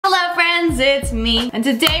it's me. And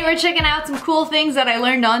today we're checking out some cool things that I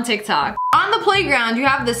learned on TikTok. On the playground, you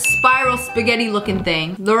have this spiral spaghetti looking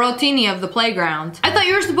thing. The rotini of the playground. I thought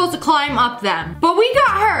you were supposed to climb up them. But we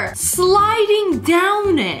got her sliding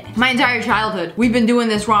down it. My entire childhood, we've been doing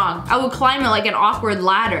this wrong. I would climb it like an awkward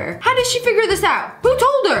ladder. How did she figure this out? Who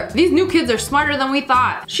told her? These new kids are smarter than we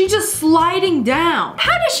thought. She's just sliding down.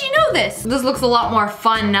 How does she know this? This looks a lot more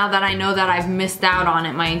fun now that I know that I've missed out on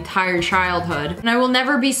it my entire childhood. And I will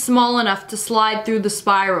never be small enough to slide through the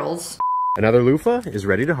spirals. Another loofah is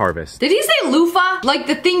ready to harvest. Did he say loofah? Like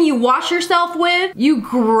the thing you wash yourself with? You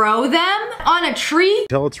grow them on a tree?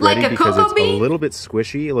 Until it's ready, like a because cocoa it's bean? A little bit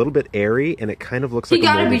squishy, a little bit airy, and it kind of looks like he a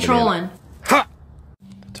gotta be moldy trolling. Ha!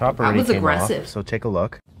 Top already was came aggressive. off, so take a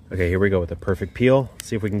look. Okay, here we go with the perfect peel.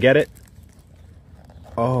 See if we can get it.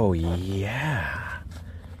 Oh yeah.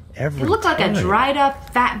 It looked like a dried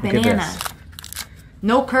up fat banana.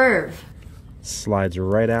 No curve. Slides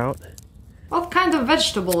right out. What kind of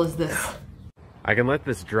vegetable is this? I can let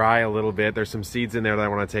this dry a little bit. There's some seeds in there that I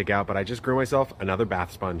want to take out, but I just grew myself another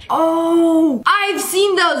bath sponge. Oh, I've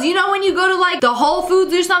seen those. You know when you go to like the Whole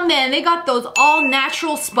Foods or something and they got those all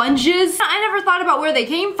natural sponges? I never thought about where they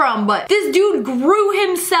came from, but this dude grew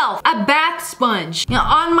himself a bath sponge, you know,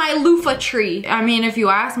 on my loofah tree. I mean, if you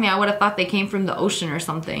asked me, I would have thought they came from the ocean or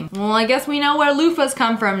something. Well, I guess we know where loofahs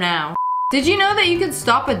come from now. Did you know that you could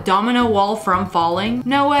stop a domino wall from falling?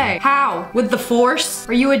 No way. How? With the Force?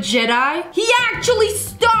 Are you a Jedi? He actually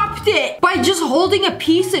stopped it by just holding a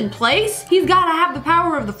piece in place? He's gotta have the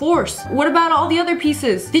power of the Force. What about all the other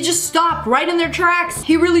pieces? They just stopped right in their tracks.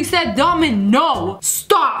 He really said, Domino,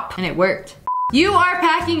 stop! And it worked. You are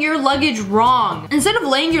packing your luggage wrong. Instead of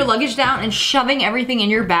laying your luggage down and shoving everything in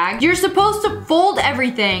your bag, you're supposed to fold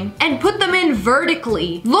everything and put them in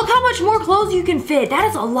vertically. Look how much more clothes you can fit. That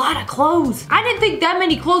is a lot of clothes. I didn't think that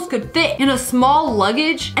many clothes could fit in a small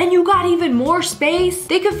luggage, and you got even more space.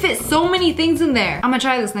 They could fit so many things in there. I'm gonna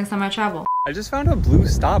try this next time I travel. I just found a blue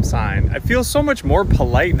stop sign. I feel so much more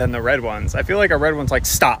polite than the red ones. I feel like a red one's like,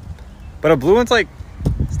 stop. But a blue one's like,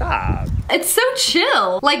 stop. It's so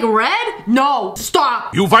chill. Like red? No,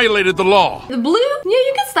 stop. You violated the law. The blue? Yeah,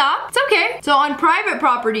 you can stop. It's okay. So on private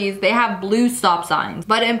properties, they have blue stop signs,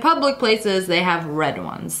 but in public places, they have red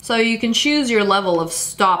ones. So you can choose your level of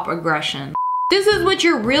stop aggression. This is what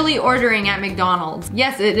you're really ordering at McDonald's.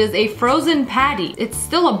 Yes, it is a frozen patty. It's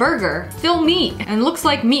still a burger, still meat, and looks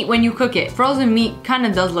like meat when you cook it. Frozen meat kind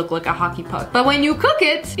of does look like a hockey puck, but when you cook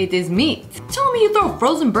it, it is meat. Telling me you throw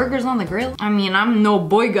frozen burgers on the grill? I mean, I'm no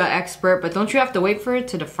boyga expert, but don't you have to wait for it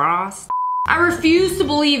to defrost? I refuse to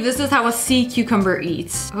believe this is how a sea cucumber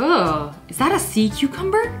eats. Oh, is that a sea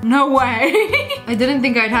cucumber? No way. I didn't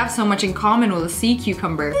think I'd have so much in common with a sea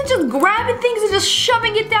cucumber. They're just grabbing things and just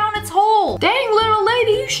shoving it down its hole. Dang, little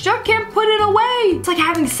lady, you sure can't put it away. It's like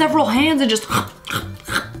having several hands and just...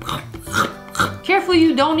 Careful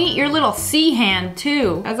you don't eat your little sea hand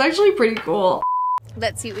too. That's actually pretty cool.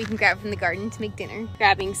 Let's see what we can grab from the garden to make dinner.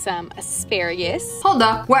 Grabbing some asparagus. Hold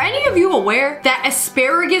up, were any of you aware that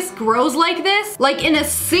asparagus grows like this? Like in a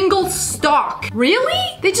single stalk?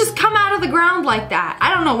 Really? They just come out of the ground like that.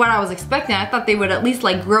 I don't know what I was expecting. I thought they would at least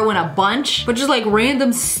like grow in a bunch, but just like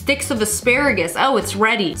random sticks of asparagus. Oh, it's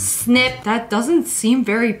ready. Snip. That doesn't seem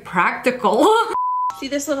very practical. See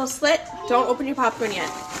this little slit? Don't open your popcorn yet.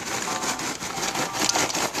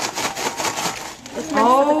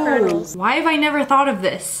 Oh, why have I never thought of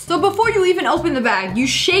this? So before you even open the bag, you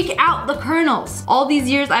shake out the kernels. All these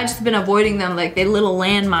years, I've just been avoiding them like they're little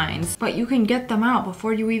landmines. But you can get them out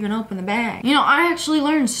before you even open the bag. You know, I actually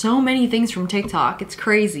learned so many things from TikTok. It's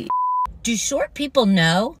crazy. Do short people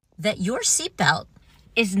know that your seatbelt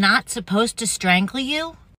is not supposed to strangle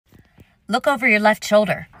you? Look over your left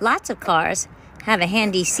shoulder. Lots of cars have a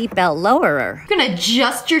handy seatbelt lowerer. You can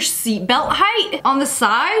adjust your seatbelt height on the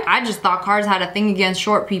side? I just thought cars had a thing against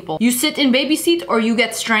short people. You sit in baby seat or you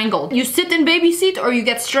get strangled. You sit in baby seat or you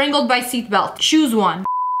get strangled by seatbelt. Choose one.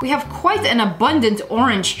 We have quite an abundant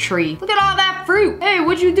orange tree. Look at all that fruit. Hey,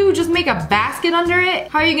 what'd you do? Just make a basket under it?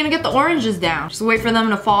 How are you gonna get the oranges down? Just wait for them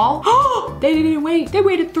to fall? Oh, they didn't wait. They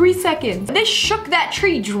waited 3 seconds. They shook that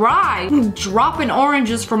tree dry. Dropping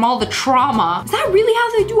oranges from all the trauma. Is that really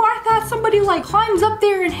how they do? I thought somebody like climbs up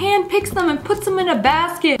there and hand picks them and puts them in a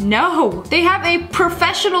basket. No, they have a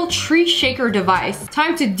professional tree shaker device.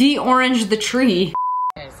 Time to de-orange the tree.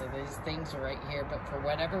 Okay, so these things are right here, but for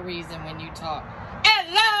whatever reason when you talk,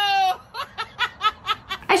 hello!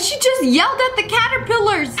 And she just yelled at the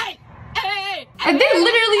caterpillars. Hey, hey, and they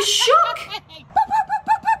literally shook.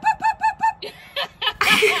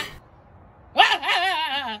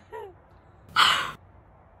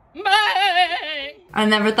 I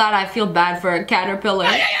never thought I'd feel bad for a caterpillar.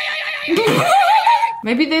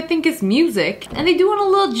 Maybe they think it's music and they doing a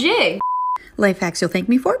little jig. Life hacks you'll thank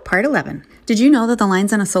me for, part 11. Did you know that the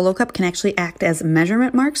lines on a solo cup can actually act as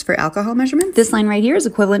measurement marks for alcohol measurements? This line right here is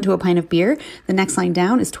equivalent to a pint of beer. The next line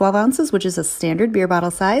down is 12 ounces, which is a standard beer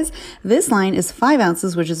bottle size. This line is 5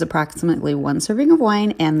 ounces, which is approximately 1 serving of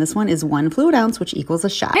wine. And this one is 1 fluid ounce, which equals a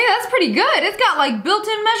shot. Hey, that's pretty good. It's got like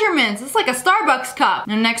built-in measurements. It's like a Starbucks cup.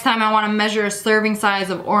 And next time I want to measure a serving size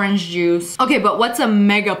of orange juice. Okay, but what's a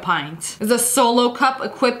mega pint? Is a solo cup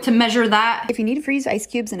equipped to measure that? If you need to freeze ice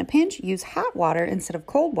cubes in a pinch, use hot water instead of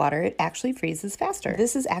cold water. It actually freezes faster.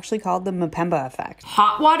 This is actually called the Mpemba effect.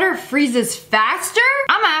 Hot water freezes faster?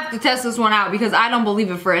 I'm gonna have to test this one out because I don't believe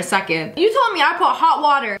it for a second. You told me I put hot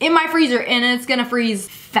water in my freezer and it's gonna freeze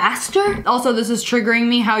faster? Also, this is triggering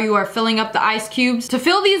me how you are filling up the ice cubes. To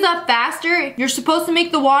fill these up faster, you're supposed to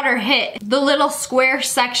make the water hit the little square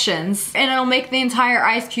sections and it'll make the entire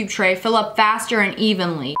ice cube tray fill up faster and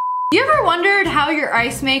evenly. You ever wondered how your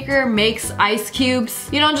ice maker makes ice cubes?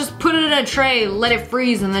 You don't just put it in a tray, let it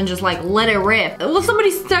freeze, and then just like let it rip. Well, somebody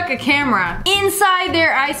stuck a camera inside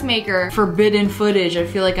their ice maker. Forbidden footage. I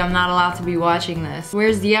feel like I'm not allowed to be watching this.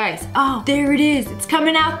 Where's the ice? Oh, there it is. It's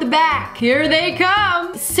coming out the back. Here they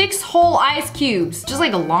come. 6 whole ice cubes. Just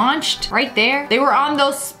like launched right there. They were on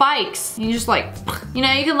those spikes. You just like, you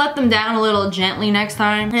know, you can let them down a little gently next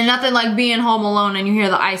time. And nothing like being home alone and you hear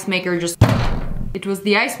the ice maker just... It was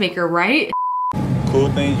the ice maker, right?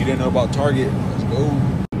 Cool thing you didn't know about Target. Let's go.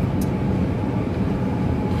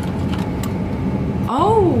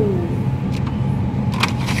 Oh.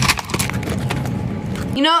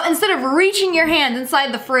 You know, instead of reaching your hand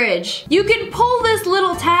inside the fridge, you can pull this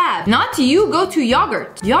little tab. Not to you, go to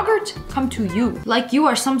yogurt. Yogurt, come to you. Like you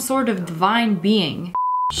are some sort of divine being.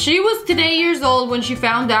 She was today years old when she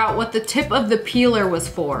found out what the tip of the peeler was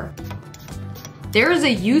for. There is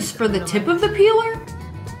a use for the tip of the peeler?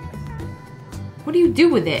 What do you do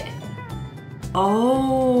with it?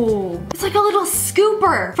 Oh, it's like a little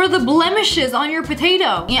scooper for the blemishes on your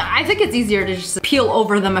potato. Yeah, I think it's easier to just peel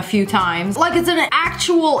over them a few times. Like it's an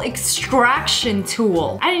actual extraction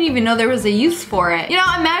tool. I didn't even know there was a use for it. You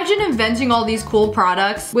know, imagine inventing all these cool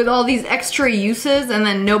products with all these extra uses and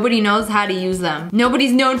then nobody knows how to use them.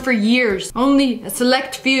 Nobody's known for years. Only a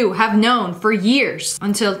select few have known for years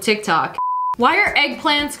until TikTok. Why are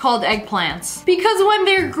eggplants called eggplants? Because when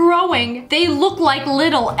they're growing, they look like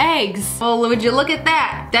little eggs. Oh, would you look at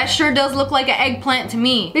that? That sure does look like an eggplant to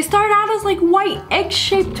me. They start out as like white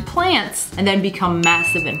egg-shaped plants and then become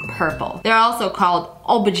massive and purple. They're also called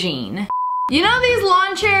aubergine. You know these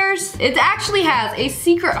lawn chairs? It actually has a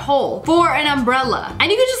secret hole for an umbrella.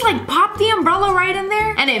 And you can just like pop the umbrella right in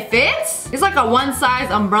there and it fits. It's like a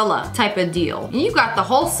one-size umbrella type of deal. And you've got the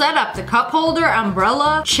whole setup, the cup holder,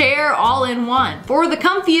 umbrella, chair, all in one. For the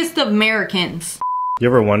comfiest of Americans. You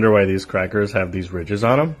ever wonder why these crackers have these ridges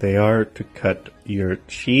on them? They are to cut your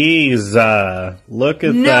cheese. Look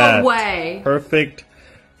at that. No way. Perfect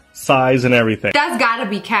size and everything. That's gotta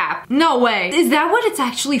be cap. No way. Is that what it's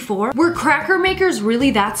actually for? Were cracker makers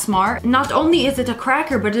really that smart? Not only is it a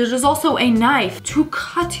cracker, but it is also a knife to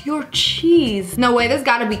cut your cheese. No way, this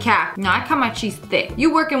gotta be cap. No, I cut my cheese thick.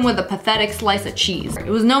 You working with a pathetic slice of cheese. It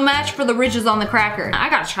was no match for the ridges on the cracker. I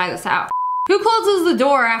gotta try this out. Who closes the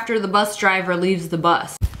door after the bus driver leaves the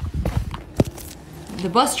bus? The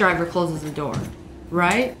bus driver closes the door,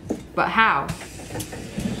 right? But how?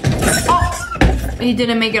 Oh! He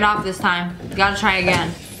didn't make it off this time. Gotta try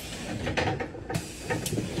again.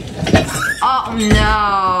 Oh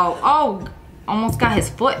no. Oh, almost got his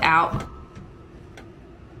foot out.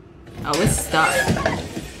 Oh, it's stuck.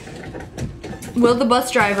 Will the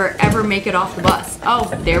bus driver ever make it off the bus? Oh,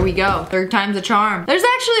 there we go. 3rd time's a charm. There's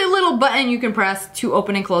actually a little button you can press to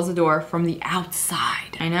open and close the door from the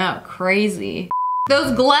outside. I know, crazy.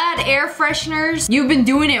 Those Glad air fresheners, you've been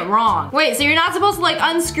doing it wrong. Wait, so you're not supposed to like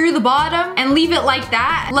unscrew the bottom and leave it like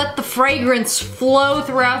that? Let the fragrance flow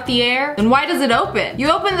throughout the air? Then why does it open?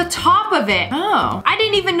 You open the top of it. Oh, I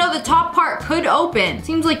didn't even know the top part could open.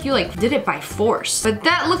 Seems like you like did it by force. But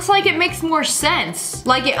that looks like it makes more sense.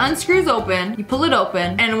 Like it unscrews open, you pull it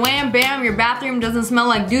open, and wham bam, your bathroom doesn't smell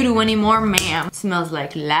like doo-doo anymore, ma'am. It smells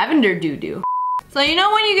like lavender doo-doo. So you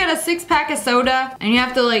know when you get a 6-pack of soda and you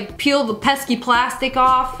have to like peel the pesky plastic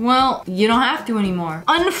off? Well, you don't have to anymore.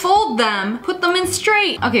 Unfold them, put them in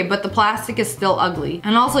straight. Okay, but the plastic is still ugly.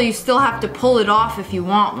 And also you still have to pull it off if you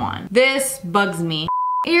want one. This bugs me.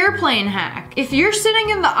 Airplane hack. If you're sitting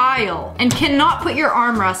in the aisle and cannot put your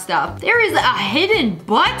armrest up, there is a hidden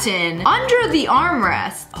button under the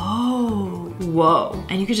armrest. Oh, Whoa,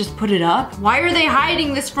 and you could just put it up? Why are they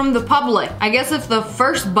hiding this from the public? I guess if the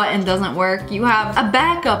first button doesn't work, you have a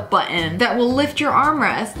backup button that will lift your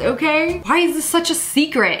armrest, okay? Why is this such a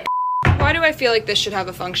secret? Why do I feel like this should have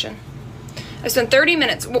a function? I spent 30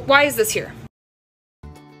 minutes. Why is this here?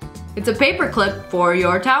 It's a paper clip for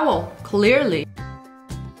your towel, clearly.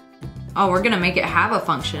 Oh, we're gonna make it have a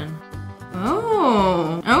function.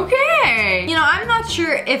 Oh, okay. You know, I'm not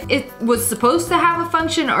sure if it was supposed to have a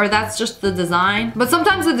function or that's just the design, but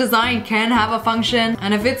sometimes the design can have a function,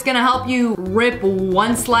 and if it's gonna help you rip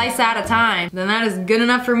one slice at a time, then that is good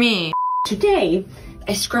enough for me. Today,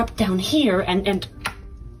 I scrubbed down here and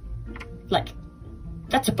like,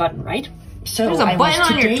 that's a button, right? So there's a I button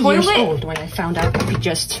was on your years toilet? old when I found out I could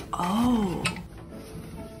just... Oh.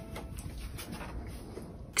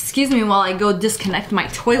 Excuse me while I go disconnect my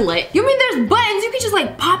toilet. You mean there's buttons? You can just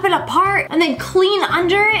like pop it apart and then clean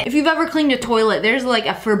under it? If you've ever cleaned a toilet, there's like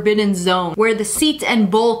a forbidden zone where the seat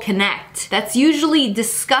and bowl connect. That's usually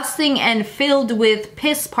disgusting and filled with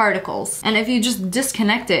piss particles. And if you just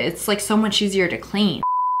disconnect it, it's like so much easier to clean.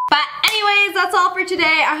 But anyways, that's all for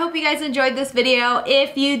today. I hope you guys enjoyed this video.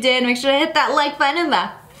 If you did, make sure to hit that like button in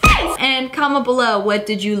the face and comment below, what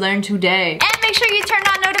did you learn today? And make sure you turn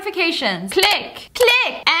on notifications. Click,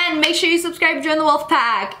 click, and make sure you subscribe to join the Wolf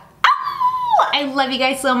Pack. Oh! I love you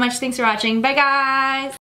guys so much. Thanks for watching. Bye guys.